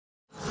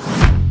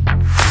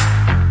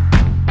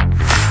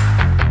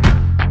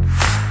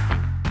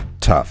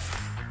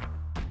Tough.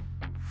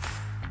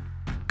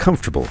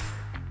 Comfortable.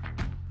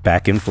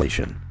 Back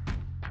inflation.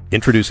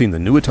 Introducing the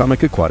new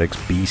Atomic Aquatics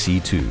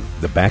BC2,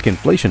 the back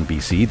inflation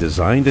BC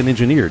designed and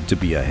engineered to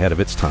be ahead of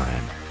its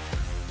time.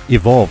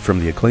 Evolved from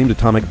the acclaimed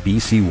Atomic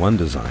BC1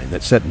 design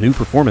that set new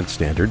performance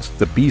standards,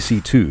 the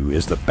BC2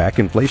 is the back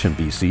inflation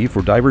BC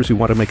for divers who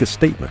want to make a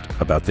statement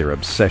about their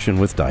obsession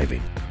with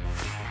diving.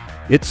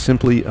 It's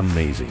simply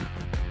amazing.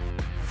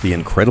 The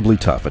incredibly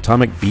tough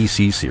Atomic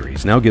BC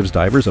series now gives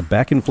divers a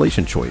back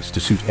inflation choice to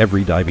suit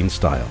every diving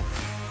style.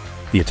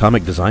 The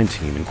Atomic design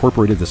team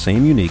incorporated the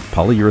same unique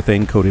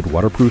polyurethane-coated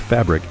waterproof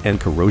fabric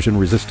and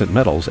corrosion-resistant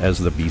metals as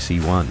the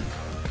BC1.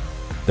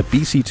 The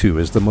BC2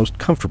 is the most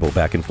comfortable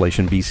back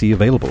inflation BC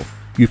available.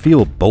 You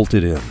feel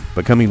bolted in,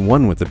 becoming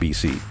one with the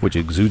BC, which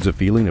exudes a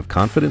feeling of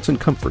confidence and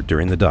comfort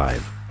during the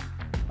dive.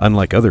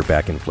 Unlike other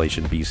back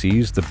inflation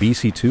BCs, the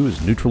BC2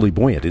 is neutrally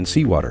buoyant in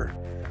seawater.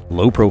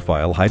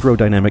 Low-profile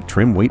hydrodynamic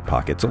trim weight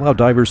pockets allow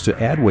divers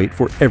to add weight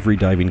for every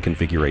diving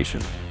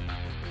configuration.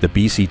 The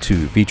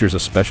BC2 features a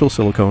special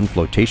silicone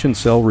flotation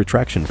cell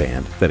retraction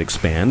band that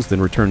expands then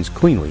returns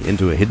cleanly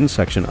into a hidden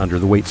section under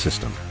the weight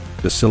system.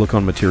 The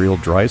silicone material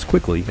dries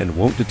quickly and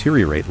won't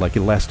deteriorate like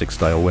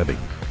elastic-style webbing.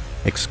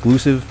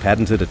 Exclusive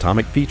patented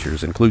Atomic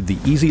features include the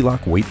Easy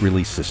Lock weight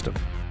release system.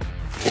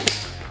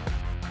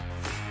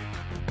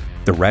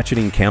 The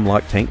ratcheting cam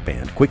lock tank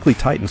band quickly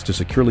tightens to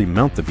securely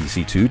mount the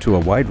BC2 to a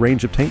wide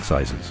range of tank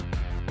sizes.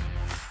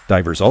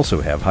 Divers also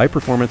have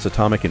high-performance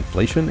Atomic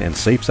inflation and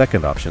safe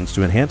second options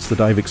to enhance the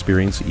dive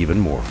experience even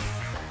more.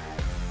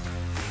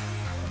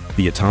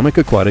 The Atomic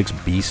Aquatics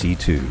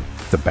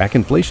BC2, the back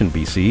inflation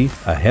BC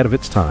ahead of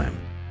its time.